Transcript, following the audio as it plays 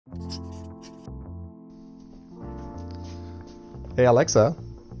Hey Alexa,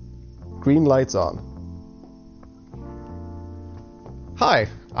 green lights on. Hi,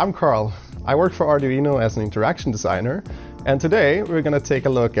 I'm Carl. I work for Arduino as an interaction designer, and today we're going to take a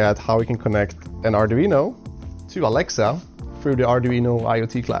look at how we can connect an Arduino to Alexa through the Arduino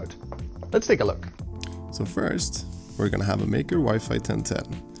IoT Cloud. Let's take a look. So first, we're going to have a Maker Wi-Fi 1010,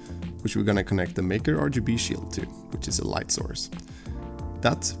 which we're going to connect the Maker RGB shield to, which is a light source.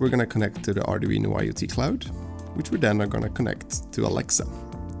 That we're going to connect to the Arduino IoT Cloud, which we then are going to connect to Alexa.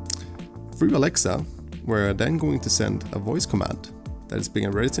 Through Alexa, we're then going to send a voice command that is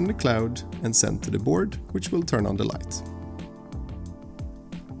being read in the cloud and sent to the board, which will turn on the light.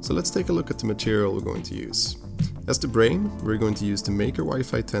 So let's take a look at the material we're going to use. As the brain, we're going to use the Maker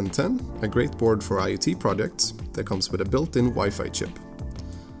Wi-Fi 1010, a great board for IoT projects that comes with a built-in Wi-Fi chip.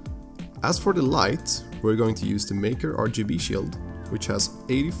 As for the light, we're going to use the Maker RGB shield, which has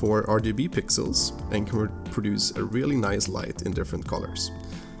 84 RGB pixels and can produce a really nice light in different colors.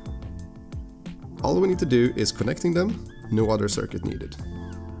 All we need to do is connecting them, no other circuit needed.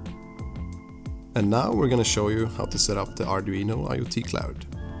 And now we're going to show you how to set up the Arduino IoT Cloud.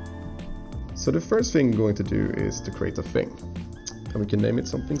 So the first thing we're going to do is to create a thing. And we can name it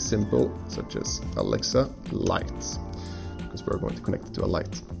something simple, such as Alexa Light, because we're going to connect it to a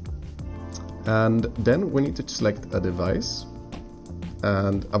light. And then we need to select a device.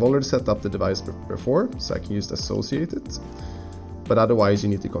 And I've already set up the device before, so I can use associated. But otherwise you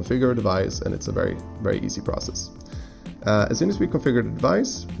need to configure a device, and it's a very, very easy process. As soon as we configure the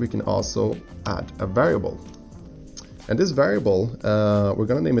device, we can also add a variable. And this variable, we're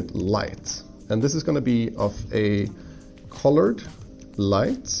going to name it light. And this is going to be of a colored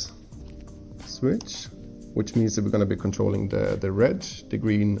light switch, which means that we're going to be controlling the red, the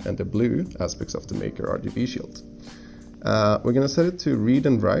green, and the blue aspects of the Maker RGB shield. We're going to set it to read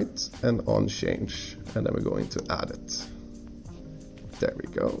and write and on change, and then we're going to add it. There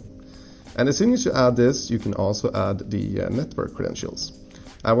we go. And as soon as you add this, you can also add the network credentials.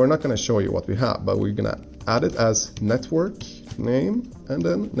 We're not going to show you what we have, but we're going to add it as network name and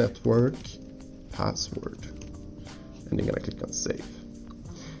then network password. And you're going to click on save.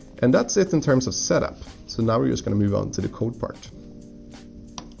 And that's it in terms of setup. So now we're just going to move on to the code part.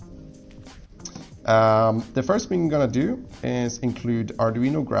 The first thing we're going to do is include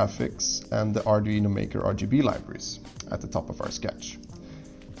Arduino graphics and the Arduino Maker RGB libraries at the top of our sketch.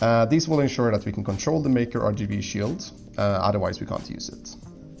 These will ensure that we can control the Maker RGB shield, otherwise we can't use it.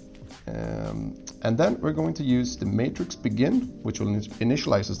 And then we're going to use the matrix begin, which will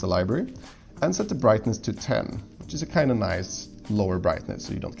initialize the library, and set the brightness to 10, which is a kind of nice lower brightness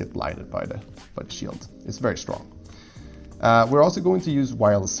so you don't get blinded by the shield. It's very strong. We're also going to use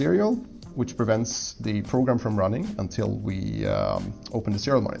while serial, which prevents the program from running until we open the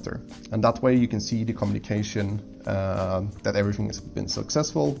serial monitor. And that way you can see the communication that everything has been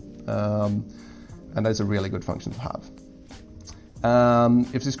successful, and that's a really good function to have.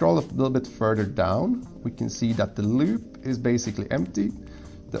 If you scroll a little bit further down, we can see that the loop is basically empty.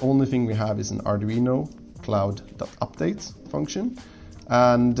 The only thing we have is an Arduino cloud.update function.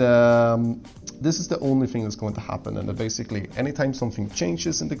 And this is the only thing that's going to happen. And basically, anytime something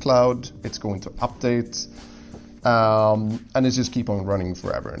changes in the cloud, it's going to update. And it's just keep on running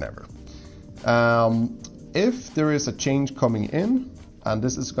forever and ever. If there is a change coming in, and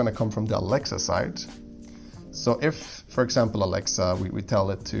this is going to come from the Alexa side. So if, for example, Alexa, we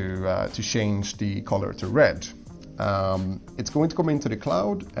tell it to change the color to red, it's going to come into the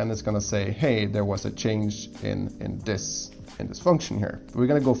cloud and it's going to say, hey, there was a change in this function here. We're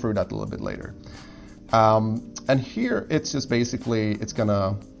going to go through that a little bit later. And here it's just basically, it's going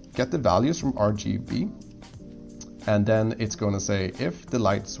to get the values from RGB, and then it's going to say if the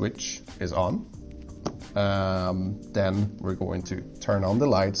light switch is on, then we're going to turn on the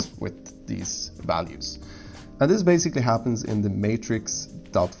lights with these values. And this basically happens in the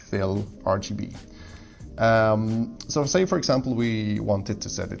matrix.fill RGB. So say, for example, we wanted to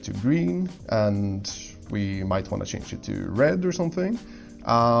set it to green and we might want to change it to red or something.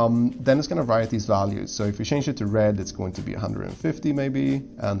 Then it's going to write these values. So if we change it to red, it's going to be 150 maybe,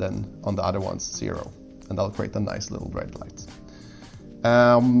 and then on the other ones 0. And that'll create a nice little red light.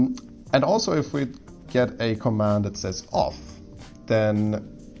 And also if we get a command that says off,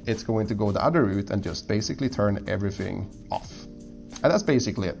 then it's going to go the other route and just basically turn everything off. And that's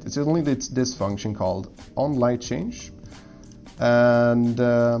basically it. It's only this function called onLightChange. And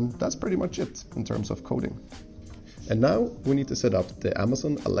that's pretty much it in terms of coding. And now we need to set up the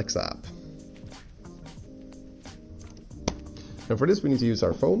Amazon Alexa app. And for this we need to use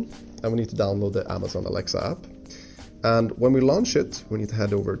our phone, and we need to download the Amazon Alexa app. And when we launch it, we need to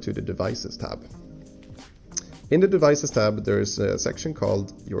head over to the Devices tab. In the Devices tab, there is a section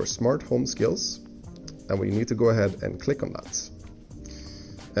called Your Smart Home Skills, and we need to go ahead and click on that.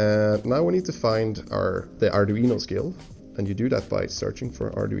 Now we need to find the Arduino skill, and you do that by searching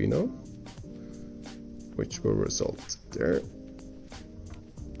for Arduino, which will result there.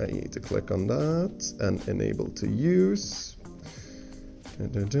 And you need to click on that and enable to use.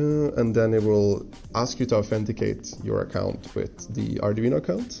 And then it will ask you to authenticate your account with the Arduino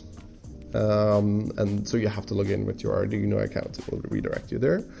account. And so you have to log in with your Arduino account. It will redirect you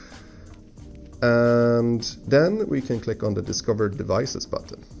there. And then we can click on the Discover Devices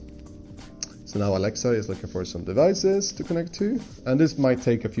button. So now Alexa is looking for some devices to connect to, and this might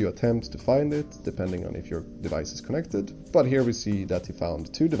take a few attempts to find it, depending on if your device is connected. But here we see that he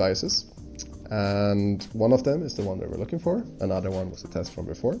found 2 devices, and one of them is the one that we're looking for. Another one was a test from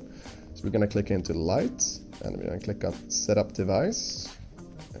before. So we're going to click into Light, and we're going to click on Setup Device.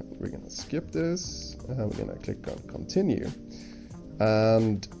 And we're going to skip this, and we're going to click on Continue.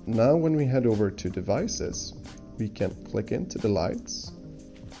 And now when we head over to Devices, we can click into the lights,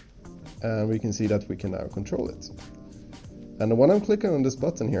 and we can see that we can now control it. And when I'm clicking on this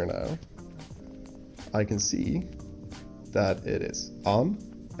button here now, I can see that it is on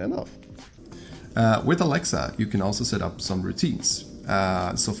and off. With Alexa, you can also set up some routines.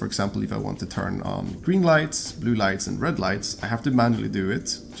 So for example, if I want to turn on green lights, blue lights and red lights, I have to manually do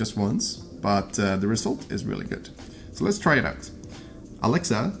it just once, but the result is really good. So let's try it out.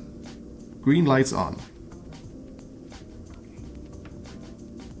 Alexa, green lights on.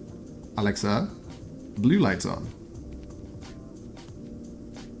 Alexa, blue lights on.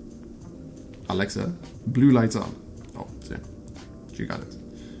 Alexa, blue lights on. Oh, see, she got it.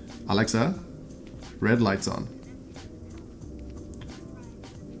 Alexa, red lights on.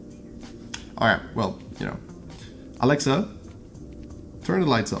 Alright, well, you know. Alexa, turn the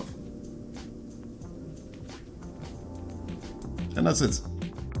lights off. And that's it.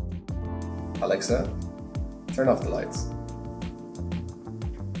 Alexa, turn off the lights.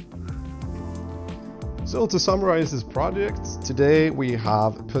 So to summarize this project, today we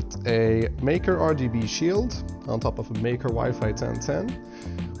have put a Maker RGB shield on top of a Maker Wi-Fi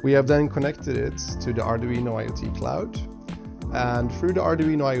 1010. We have then connected it to the Arduino IoT Cloud. And through the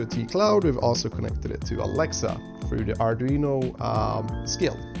Arduino IoT Cloud, we've also connected it to Alexa through the Arduino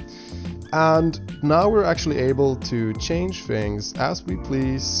skill. And now we're actually able to change things as we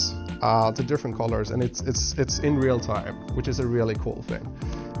please to different colors, and it's in real time, which is a really cool thing.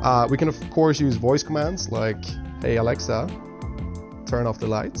 We can of course use voice commands like, hey Alexa, turn off the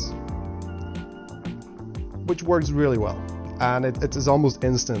lights, which works really well. And it is almost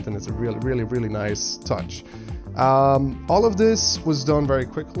instant, and it's a really nice touch. All of this was done very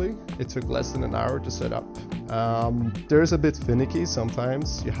quickly. It took less than an hour to set up. There's a bit finicky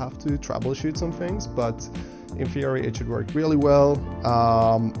sometimes. You have to troubleshoot some things, but in theory it should work really well.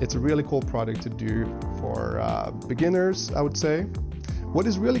 It's a really cool product to do for beginners, I would say. What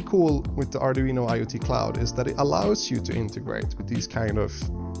is really cool with the Arduino IoT Cloud is that it allows you to integrate with these kind of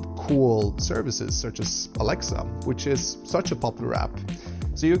cool services such as Alexa, which is such a popular app.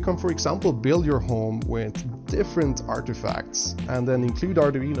 So you can, for example, build your home with different artifacts and then include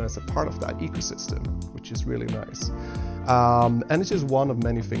Arduino as a part of that ecosystem, which is really nice. And it's just one of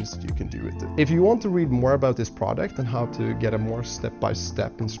many things that you can do with it. If you want to read more about this product and how to get a more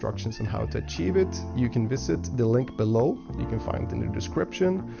step-by-step instructions on how to achieve it, you can visit the link below. You can find it in the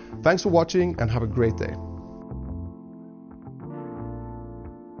description. Thanks for watching and have a great day.